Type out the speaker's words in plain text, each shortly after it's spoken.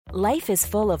Life is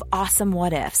full of awesome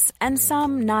what-ifs, and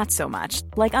some not so much,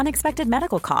 like unexpected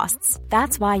medical costs.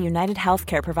 That's why United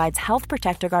Healthcare provides Health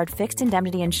Protector Guard fixed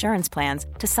indemnity insurance plans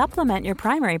to supplement your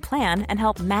primary plan and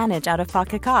help manage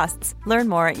out-of-pocket costs. Learn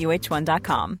more at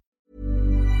uh1.com.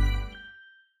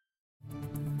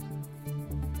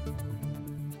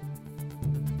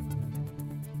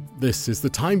 This is the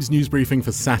Times news briefing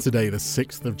for Saturday, the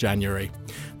 6th of January.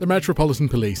 The Metropolitan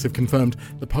Police have confirmed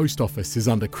the Post Office is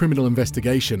under criminal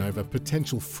investigation over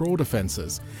potential fraud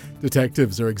offences.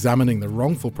 Detectives are examining the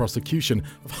wrongful prosecution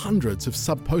of hundreds of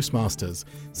sub-postmasters.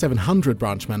 700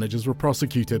 branch managers were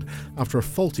prosecuted after a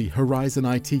faulty Horizon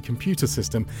IT computer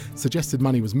system suggested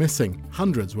money was missing.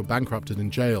 Hundreds were bankrupted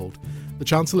and jailed. The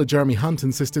Chancellor, Jeremy Hunt,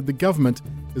 insisted the government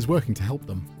is working to help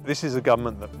them. This is a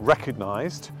government that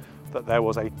recognised that there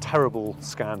was a terrible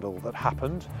scandal that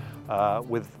happened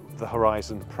with the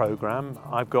Horizon programme.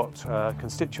 I've got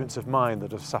constituents of mine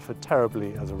that have suffered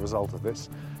terribly as a result of this,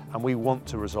 and we want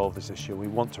to resolve this issue. We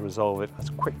want to resolve it as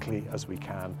quickly as we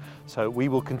can. So we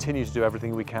will continue to do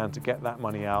everything we can to get that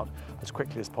money out as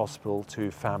quickly as possible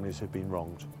to families who've been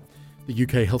wronged. The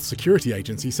UK Health Security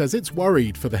Agency says it's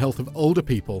worried for the health of older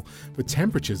people, with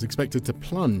temperatures expected to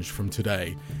plunge from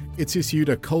today. It's issued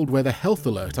a cold weather health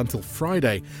alert until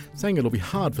Friday, saying it'll be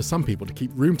hard for some people to keep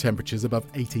room temperatures above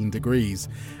 18 degrees.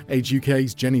 Age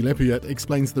UK's Jenny Lippiatt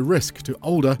explains the risk to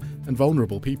older and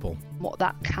vulnerable people. What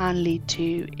that can lead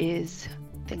to is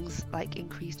things like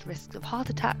increased risks of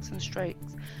heart attacks and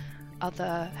strokes.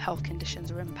 Other health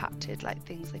conditions are impacted, like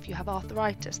things if you have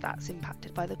arthritis, that's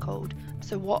impacted by the cold.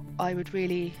 So what I would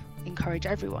really encourage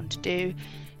everyone to do,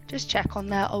 just check on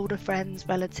their older friends,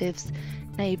 relatives,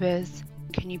 neighbours.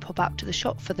 Can you pop out to the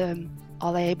shop for them?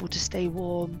 Are they able to stay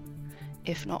warm?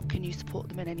 If not, can you support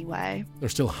them in any way? There are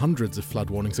still hundreds of flood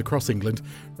warnings across England,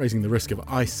 raising the risk of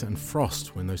ice and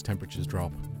frost when those temperatures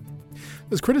drop.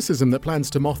 There's criticism that plans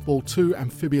to mothball 2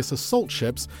 amphibious assault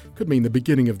ships could mean the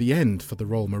beginning of the end for the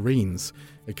Royal Marines.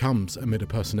 It comes amid a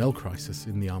personnel crisis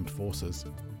in the armed forces.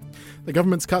 The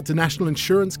government's cut to national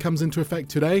insurance comes into effect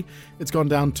today. It's gone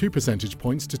down 2 percentage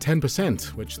points to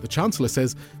 10%, which the Chancellor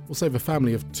says will save a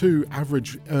family of 2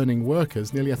 average earning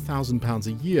workers nearly £1,000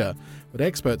 a year. But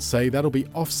experts say that'll be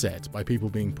offset by people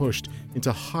being pushed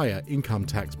into higher income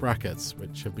tax brackets,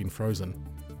 which have been frozen.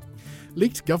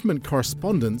 Leaked government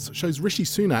correspondence shows Rishi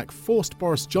Sunak forced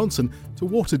Boris Johnson to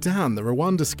water down the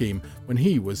Rwanda scheme when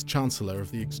he was Chancellor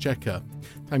of the Exchequer.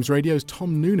 Times Radio's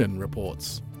Tom Noonan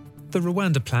reports. The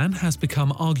Rwanda plan has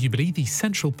become arguably the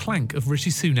central plank of Rishi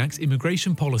Sunak's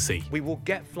immigration policy. We will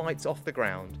get flights off the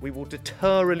ground, we will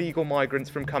deter illegal migrants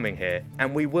from coming here,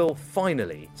 and we will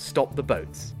finally stop the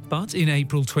boats. But in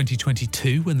April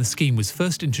 2022, when the scheme was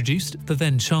first introduced, the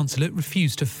then Chancellor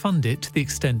refused to fund it to the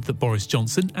extent that Boris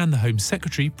Johnson and the Home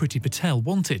Secretary Priti Patel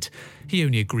wanted. He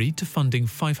only agreed to funding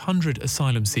 500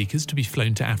 asylum seekers to be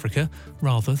flown to Africa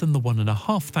rather than the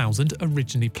 1,500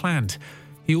 originally planned.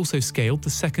 He also scaled the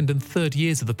second and third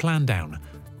years of the plan down.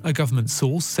 A government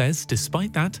source says,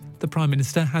 despite that, the Prime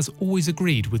Minister has always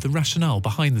agreed with the rationale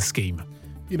behind the scheme.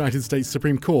 The United States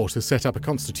Supreme Court has set up a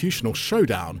constitutional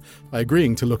showdown by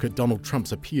agreeing to look at Donald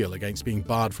Trump's appeal against being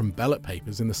barred from ballot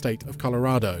papers in the state of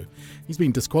Colorado. He's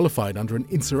been disqualified under an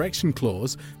insurrection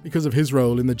clause because of his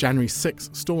role in the January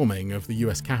 6th storming of the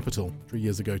US Capitol 3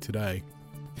 years ago today.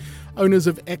 Owners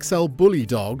of XL Bully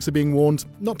dogs are being warned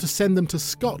not to send them to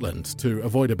Scotland to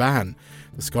avoid a ban.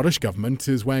 The Scottish government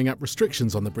is weighing up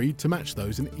restrictions on the breed to match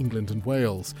those in England and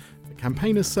Wales. The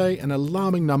campaigners say an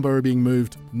alarming number are being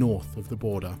moved north of the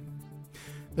border.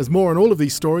 There's more on all of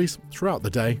these stories throughout the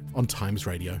day on Times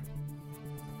Radio.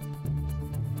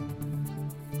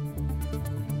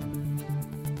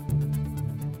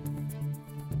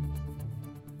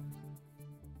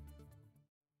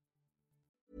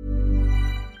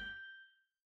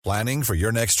 Planning for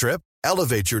your next trip?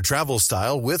 Elevate your travel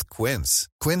style with Quince.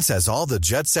 Quince has all the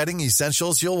jet-setting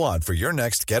essentials you'll want for your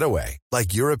next getaway,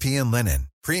 like European linen,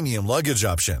 premium luggage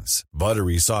options,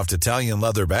 buttery soft Italian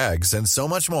leather bags, and so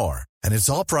much more. And it's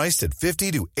all priced at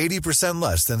 50 to 80%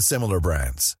 less than similar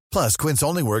brands. Plus, Quince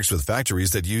only works with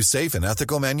factories that use safe and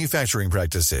ethical manufacturing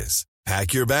practices.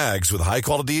 Pack your bags with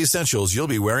high-quality essentials you'll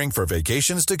be wearing for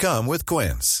vacations to come with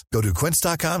Quince. Go to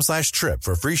quince.com/trip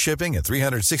for free shipping and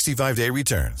 365-day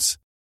returns.